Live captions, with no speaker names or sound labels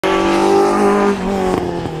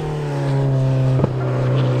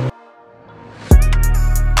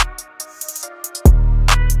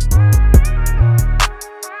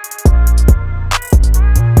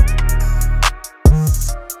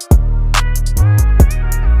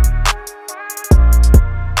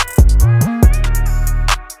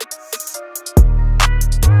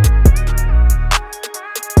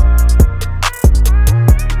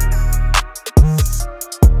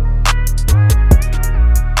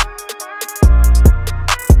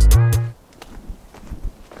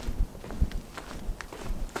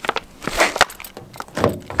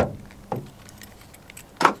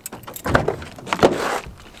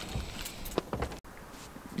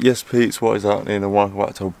Yes Pete's, what is happening, and welcome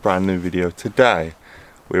back to a brand new video. Today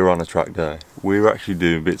we're on a track day. We're actually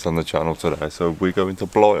doing bits on the channel today. So we're going to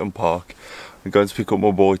Blyton Park. We're going to pick up my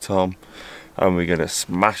boy Tom and we're going to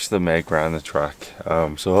smash the Meg around the track.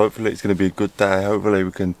 So hopefully it's going to be a good day. Hopefully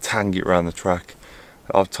we can tang it around the track.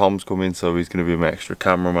 Our Tom's coming, so he's going to be my extra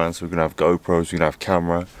cameraman, so we're going to have GoPros, we're going to have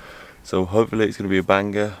camera. So hopefully it's going to be a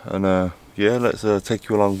banger, and yeah, let's take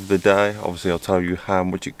you along the day. Obviously I'll tell you how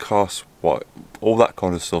much it costs, what, all that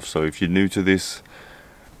kind of stuff. So if you're new to this,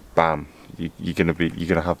 bam, you're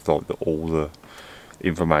gonna have all the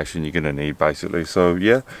information you're gonna need basically. So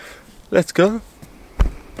yeah, let's go.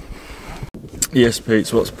 Yes Pete,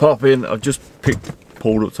 so what's popping? I've just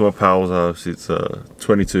pulled up to my pal's house. It's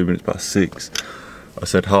 22 minutes past 6. I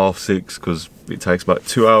said half 6 because it takes about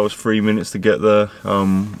 2 hours 3 minutes to get there.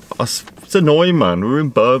 It's annoying, man. We're in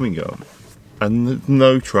Birmingham and there's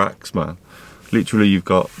no tracks, man. Literally you've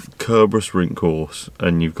got Kerberos Rink Course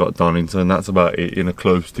and you've got Donington. That's about it in a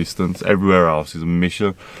close distance. Everywhere else is a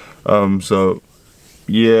mission. So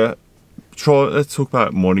yeah, let's talk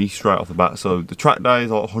about money straight off the bat. So the track day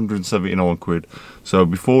is like 179 quid. So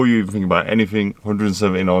before you even think about anything,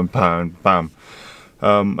 179 pound, bam.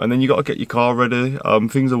 And then you got to get your car ready.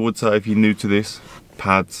 Things I would say if you're new to this: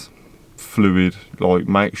 pads, fluid, like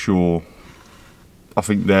make sure, I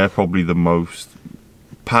think they're probably the most.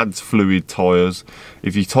 Pads, fluid, tyres.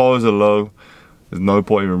 If your tyres are low, there's no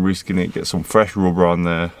point even risking it. Get some fresh rubber on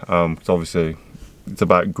there, because obviously it's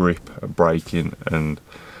about grip and braking, and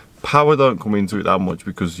power don't come into it that much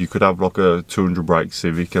because you could have like a 200 brake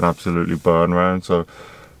Civic and absolutely burn around. So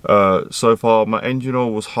so far my engine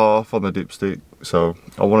oil was half on the dipstick, so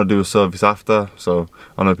I want to do a service after. So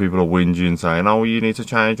I know people are whinging saying, oh, you need to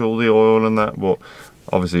change all the oil and that, but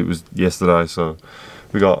obviously it was yesterday. So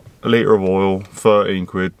we got a litre of oil, 13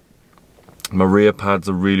 quid. My rear pads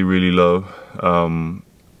are really low,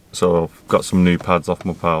 so I've got some new pads off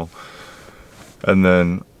my pal. And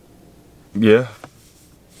then yeah,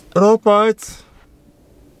 alright.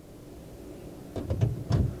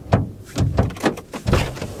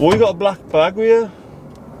 Well, you got a black bag with you?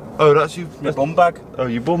 Oh, that's your bum bag. Oh,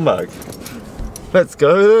 your bum bag. Let's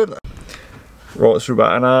go then. Right, so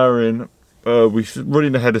about an hour in. We're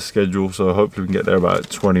running ahead of schedule, so hopefully we can get there about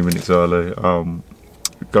 20 minutes early.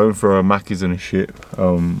 Going for a Mackey's and a shit.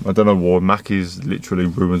 I don't know why, Mackey's literally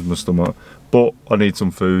ruins my stomach, but I need some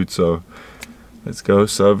food, so let's go.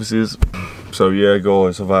 Services. So yeah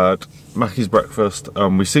guys, I've had Mackey's breakfast.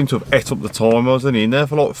 We seem to have ate up the time. I was only in there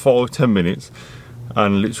for like 5-10 minutes,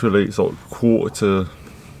 and literally it's like quarter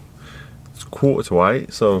to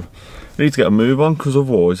 8, so I need to get a move on, because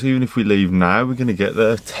otherwise, even if we leave now, we're going to get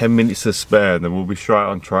there 10 minutes to spare and then we'll be straight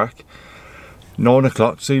on track. 9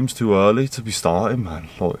 o'clock seems too early to be starting, man,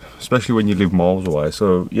 like, especially when you live miles away.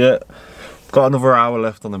 So yeah, got another hour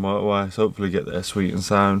left on the motorway, so hopefully get there sweet and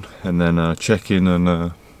sound, and then check in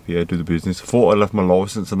and yeah, do the business. I thought I left my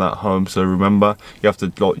licence and that at home, so remember, you have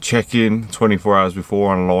to like check in 24 hours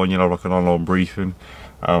before online. You'll have like an online briefing,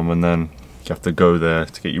 and then you have to go there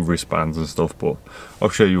to get your wristbands and stuff, but I'll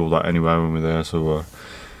show you all that anyway when we're there. So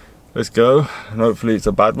let's go, and hopefully it's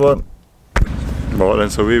a bad one. Right then,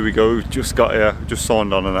 so here we go. Just got here, just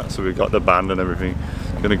signed on and that, so we got the band and everything.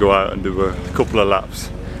 Gonna go out and do a couple of laps.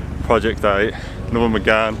 Project 8, another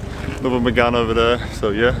Megane over there. So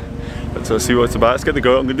yeah, let's see what it's about. Let's get the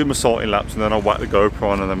go. I'm gonna do my sighting laps and then I'll whack the GoPro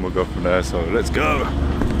on and then we'll go from there. So let's go.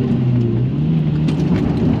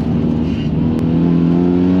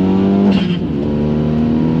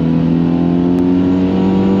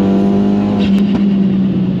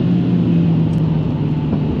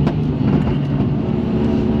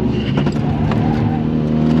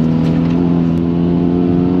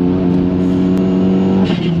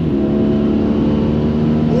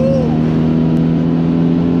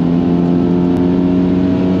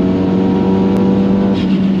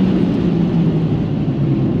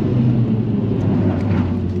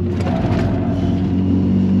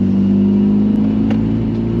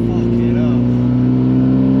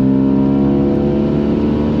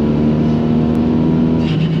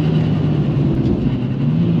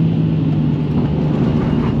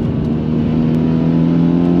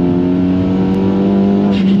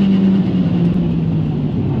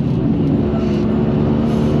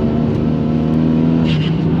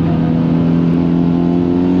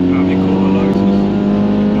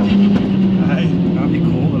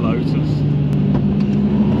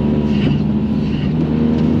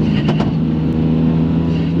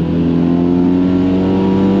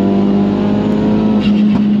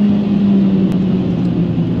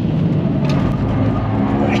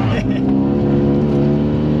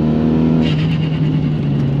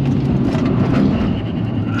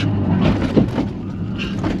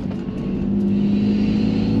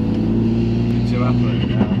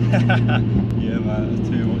 Yeah, man, that's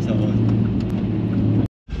too much that one.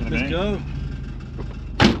 Let's go.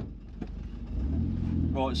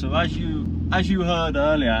 Right, so as you heard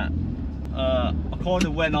earlier, I kind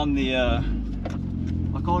of went on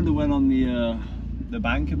the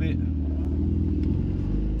bank a bit,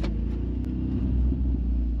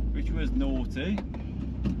 which was naughty.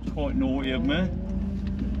 Quite naughty of me.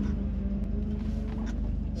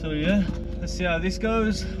 So yeah, let's see how this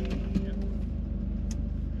goes.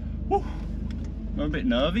 Woo. I'm a bit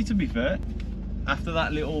nervy, to be fair, after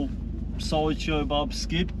that little sideshow Bob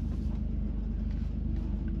skid.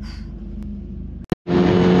 I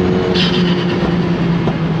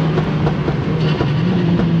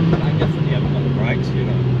definitely haven't got the brakes, you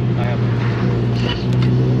know. I haven't.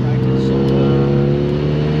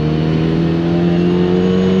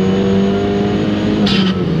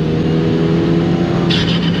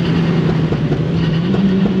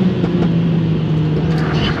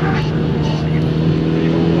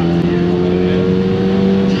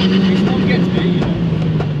 This one gets me, you know.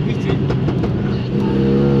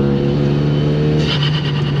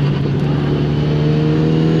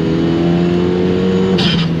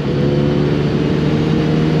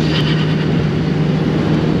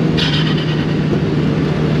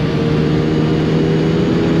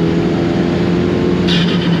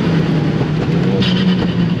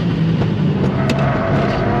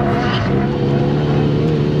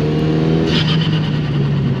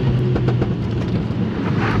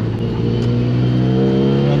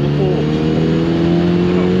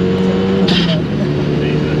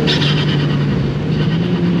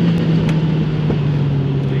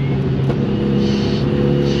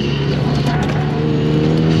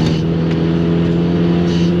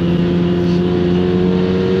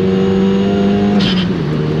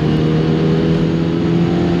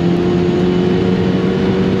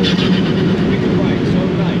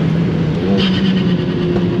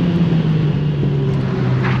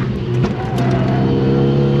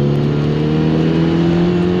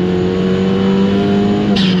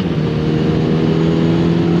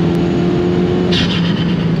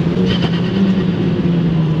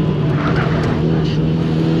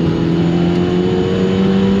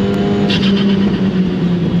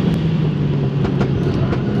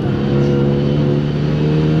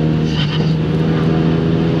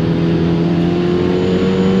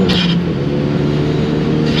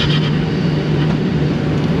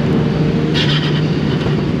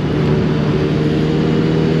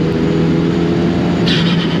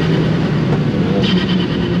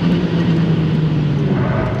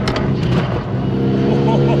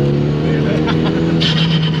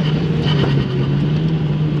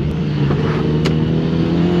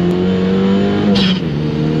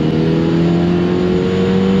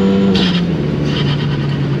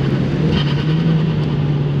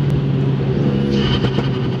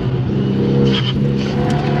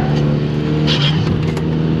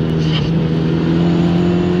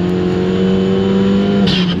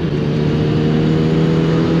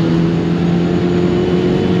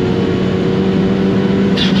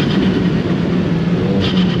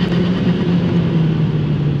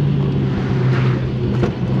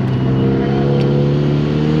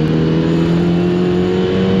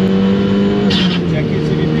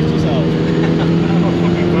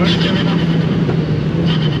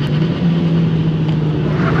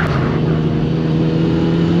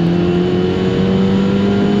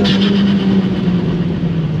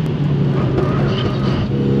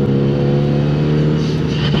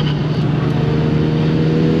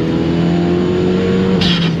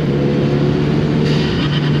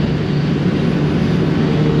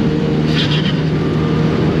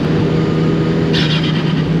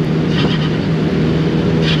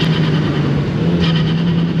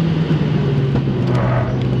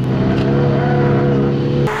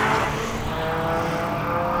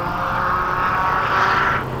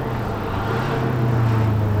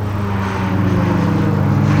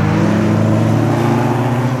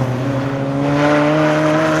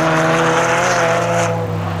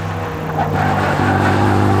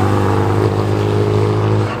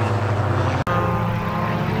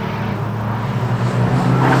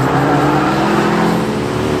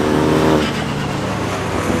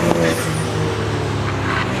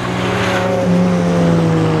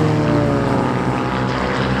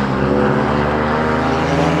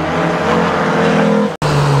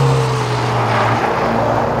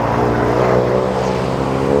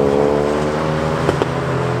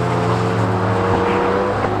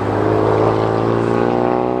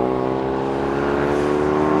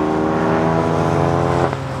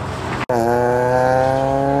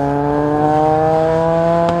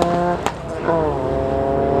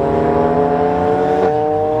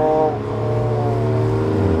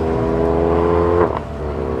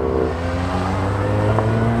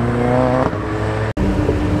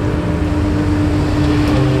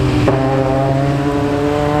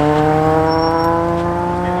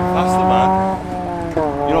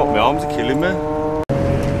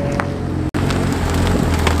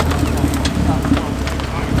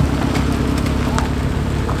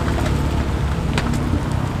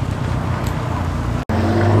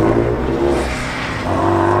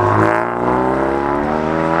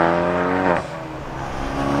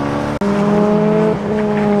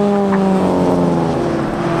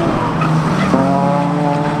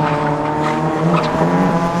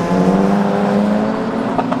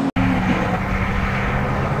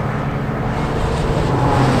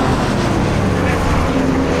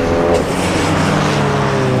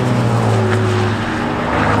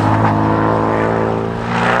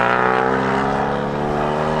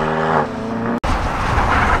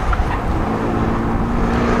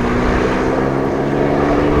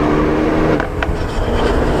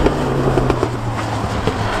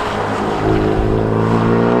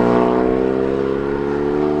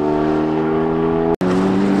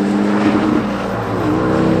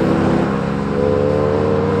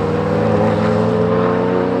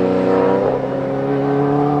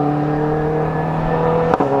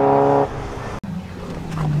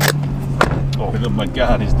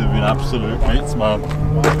 Megane is doing absolute bits, man.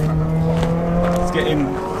 It's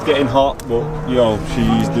getting hot, but yo,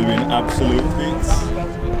 she's doing absolute bits.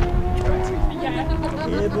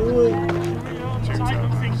 Yeah, boy.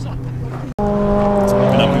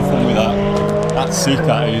 Been having fun with that. That's sick,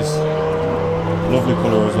 that is. Lovely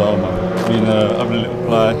colour as well, man. Been having a little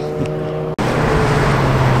play.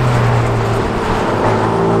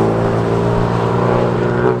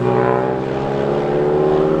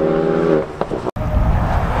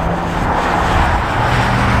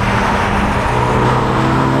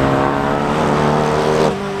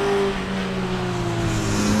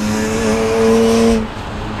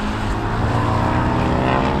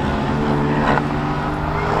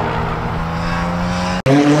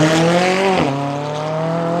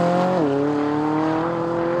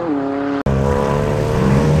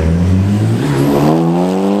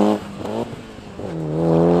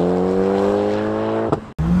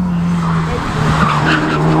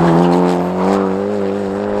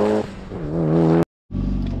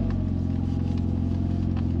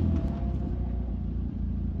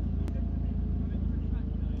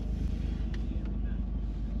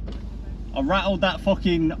 I rattled that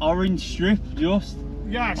fucking orange strip just.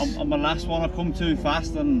 Yes. On my last one, I come too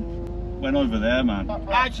fast and went over there, man.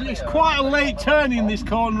 Actually, it's quite a late turn in this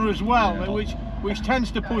corner as well, Yeah. which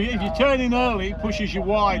tends to push. If you're turning early, it pushes you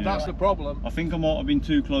wide. Yeah. That's the problem. I think I might have been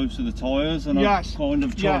too close to the tyres, and yes. I kind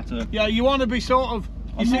of tried to. Yeah, you want to be sort of.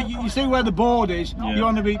 You see where the board is. Yeah. You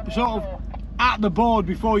want to be sort of at the board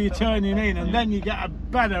before you're turning in, and then you get a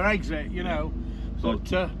better exit. You know.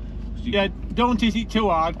 But yeah, don't hit it too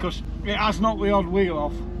hard because it has knocked the odd wheel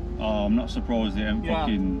off. Oh, I'm not surprised it ain't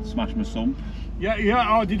fucking smashed my sump. Yeah.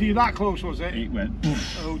 Oh, did you that close? Was it? It went.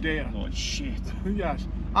 Oh dear. Oh shit. Yes.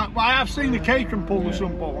 I have seen the Caterham pull the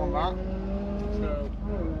sump off on that. So.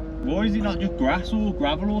 Why is it not just grass or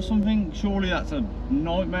gravel or something? Surely that's a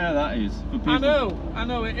nightmare, that is, for people. I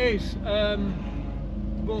know it is.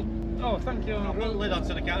 But oh, thank you. I'll put the lid on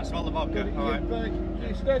so they can't smell the vodka. Alright.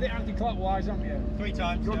 You stirred it anti-clockwise, haven't you? 3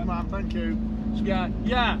 times. Good man, thank you.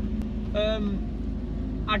 Yeah.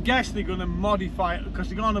 I guess they're going to modify it because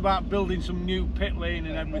they're going about building some new pit lane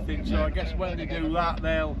and everything. So I guess when they do that,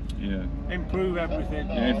 they'll improve everything.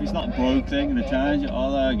 Yeah, if it's not broke, they're going to change it,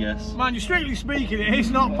 are they? I guess. Man, you're strictly speaking, it's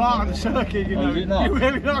not part of the circuit. You know, is it not? you're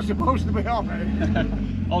really not supposed to be on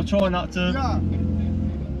it. I'll try not to. Yeah.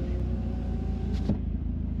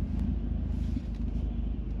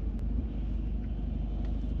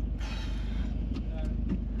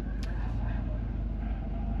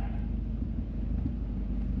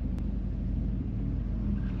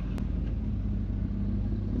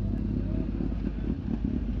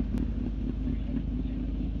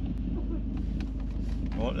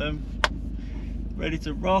 Right then, ready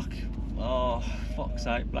to rock. Oh, fuck's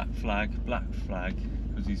sake, black flag,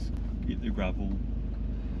 because he's hit the gravel.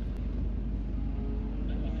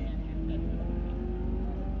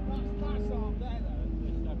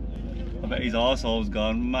 I bet his arsehole's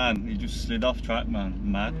gone, man. He just slid off track, man.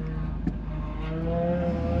 Mad.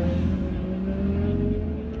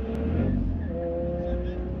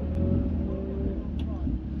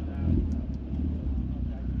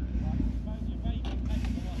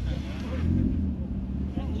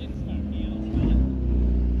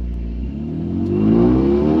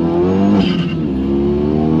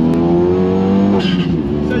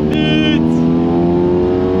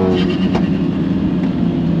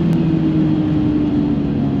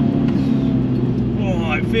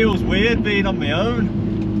 Feels weird being on my own.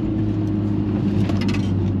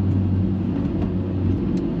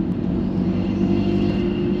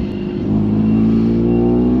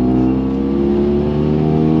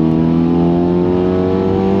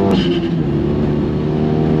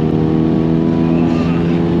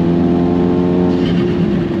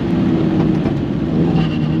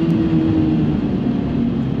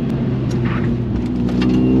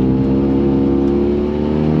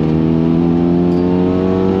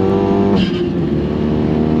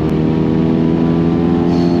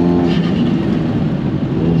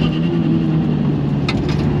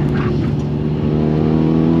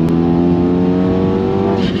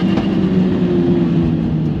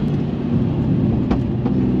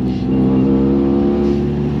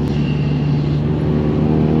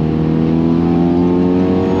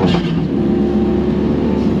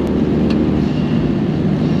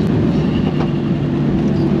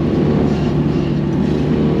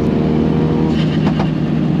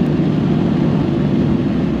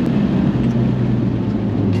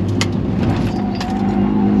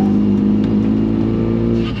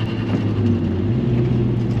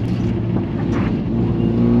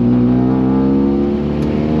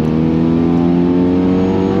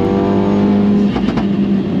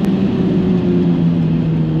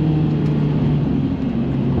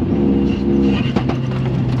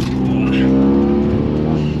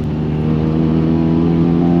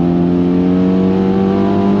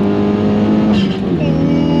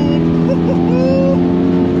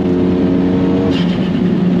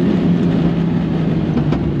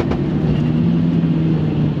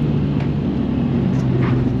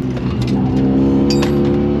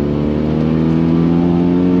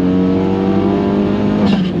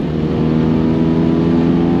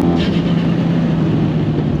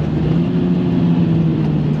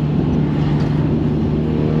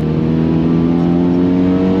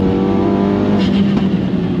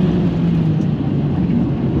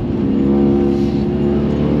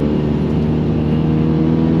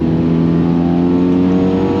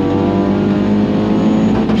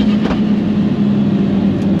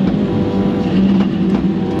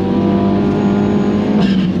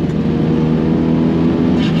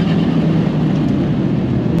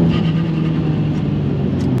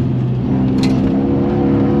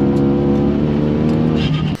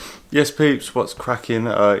 Yes peeps, what's cracking?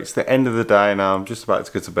 It's the end of the day now. I'm just about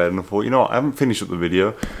to go to bed and I thought, you know what, I haven't finished up the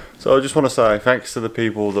video. So I just want to say thanks to the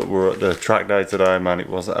people that were at the track day today, man. It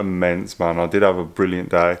was immense, man. I did have a brilliant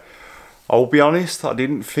day. I'll be honest, I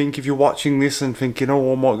didn't think, if you're watching this and thinking,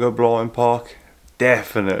 oh, I might go Blyton Park,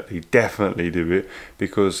 definitely do it,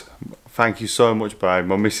 because thank you so much, babe.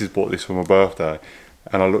 My missus bought this for my birthday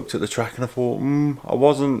and I looked at the track and I thought, I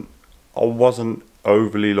wasn't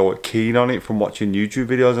overly like keen on it from watching YouTube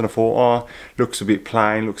videos, and I thought, oh, looks a bit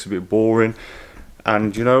plain, looks a bit boring.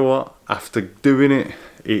 And you know what, after doing it,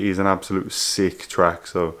 it is an absolute sick track.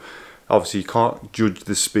 So obviously you can't judge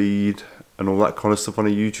the speed and all that kind of stuff on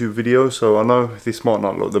a YouTube video, so I know this might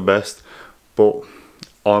not look the best, but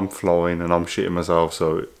I'm flying and I'm shitting myself,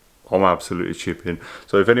 so I'm absolutely chipping.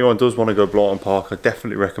 So if anyone does want to go Blyton Park, I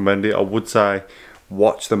definitely recommend it. I would say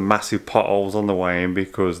watch the massive potholes on the way in,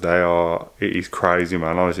 because it is crazy,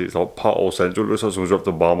 man. Honestly, it's like pothole central. It looks like someone's dropped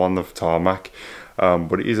a bomb on the tarmac,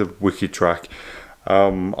 but it is a wicked track.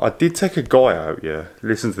 I did take a guy out, yeah.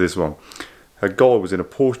 Listen to this one. A guy was in a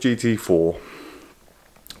Porsche GT4.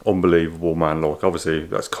 Unbelievable, man. Like, obviously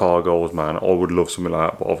that's car goals, man. I would love something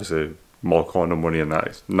like that, but obviously my kind of money and that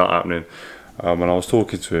is not happening. And I was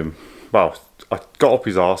talking to him. Well, I got up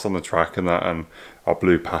his arse on the track and that, and I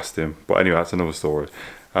blew past him. But anyway, that's another story.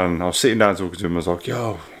 And I was sitting down talking to him. I was like,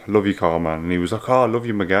 yo, love your car, man. And he was like, oh, I love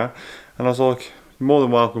your Megane. And I was like, you're more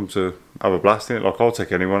than welcome to have a blast in it. Like, I'll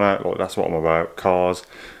take anyone out. Like, that's what I'm about. Cars.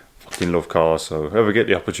 Fucking love cars. So if I ever get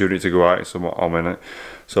the opportunity to go out in some, I'm in it.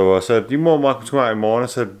 So I said, you're more than welcome to go out in mine. I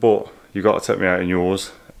said, but you got to take me out in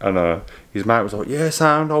yours. And his mate was like, yeah,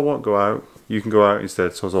 sound, I won't go out. You can go out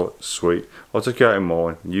instead. So I was like, sweet, I'll take you out in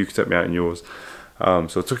mine, you can take me out in yours. So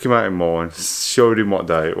I took him out in mine, showed him what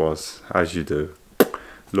day it was, as you do.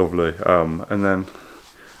 Lovely. And then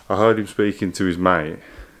I heard him speaking to his mate,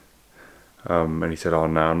 and he said, oh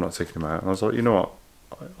no, I'm not taking him out. And I was like, you know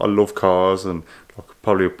what, I love cars, and like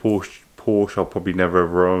probably a Porsche I'll probably never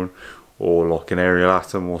ever own, or like an Ariel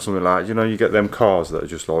Atom or something like that. You know, you get them cars that are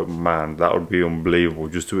just like, man, that would be unbelievable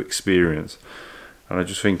just to experience. And I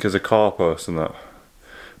just think, as a car person, that,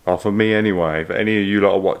 well, for me anyway, if any of you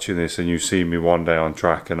lot are watching this and you see me one day on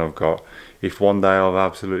track and if one day I've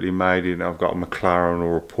absolutely made it and I've got a McLaren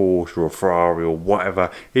or a Porsche or a Ferrari or whatever,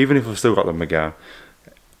 even if I've still got the Megane,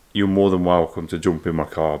 you're more than welcome to jump in my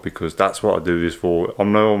car, because that's what I do this for. I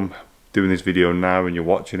know I'm doing this video now and you're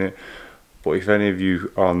watching it, but if any of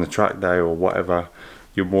you are on the track day or whatever,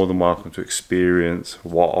 you're more than welcome to experience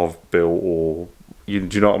what I've built, or do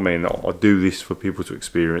you know what I mean? I do this for people to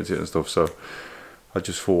experience it and stuff. So I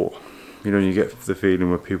just thought, you know, you get the feeling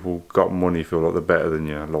when people got money feel like they're better than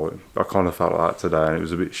you. Like, I kind of felt like that today, and it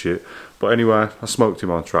was a bit shit. But anyway, I smoked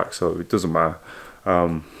him on track, so it doesn't matter.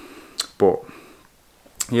 But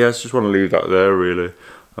yeah, I just want to leave that there, really.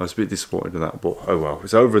 I was a bit disappointed in that, but oh well,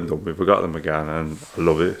 it's over and done with. I got them again and I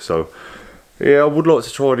love it. So yeah, I would like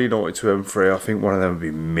to try the United 2 M3. I think one of them would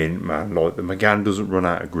be mint, man. Like, the Megane doesn't run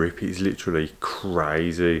out of grip. It's literally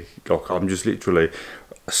crazy. Like, I'm just literally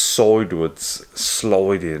sideways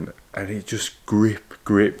sliding and it just grip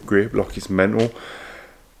like it's mental.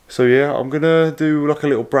 So yeah, I'm gonna do like a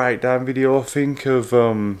little breakdown video, I think, of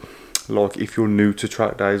like, if you're new to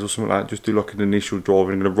track days or something like that, just do like an initial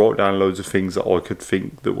driving. I'm going to write down loads of things that I could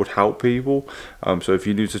think that would help people. So if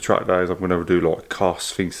you're new to track days, I'm going to do like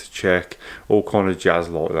costs, things to check, all kind of jazz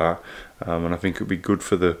like that. And I think it would be good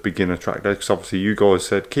for the beginner track day, because obviously you guys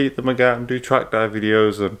said keep them again, do track day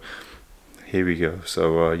videos, and here we go.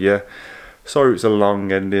 So yeah, sorry it's a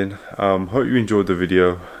long ending. Hope you enjoyed the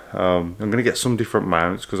video. I'm going to get some different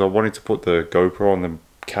mounts, because I wanted to put the GoPro on the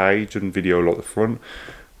cage and video like the front.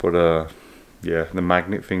 But yeah, the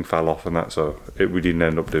magnet thing fell off and that, so we didn't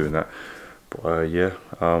end up doing that. But yeah,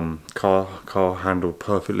 car handled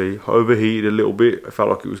perfectly. Overheated a little bit. I felt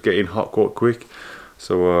like it was getting hot quite quick.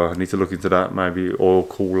 So I need to look into that. Maybe oil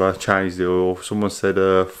cooler, change the oil. Someone said,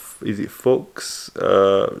 is it Fox,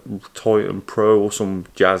 Titan Pro or some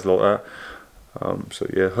jazz like that. So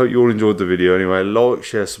yeah, hope you all enjoyed the video. Anyway, like,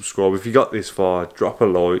 share, subscribe. If you got this far, drop a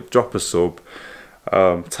like, drop a sub.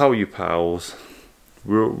 Tell your pals.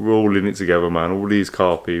 We're all in it together, man. All these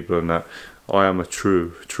car people and that. I am a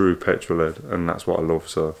true petrol head, and that's what I love.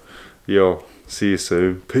 So, yo, see you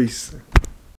soon. Peace.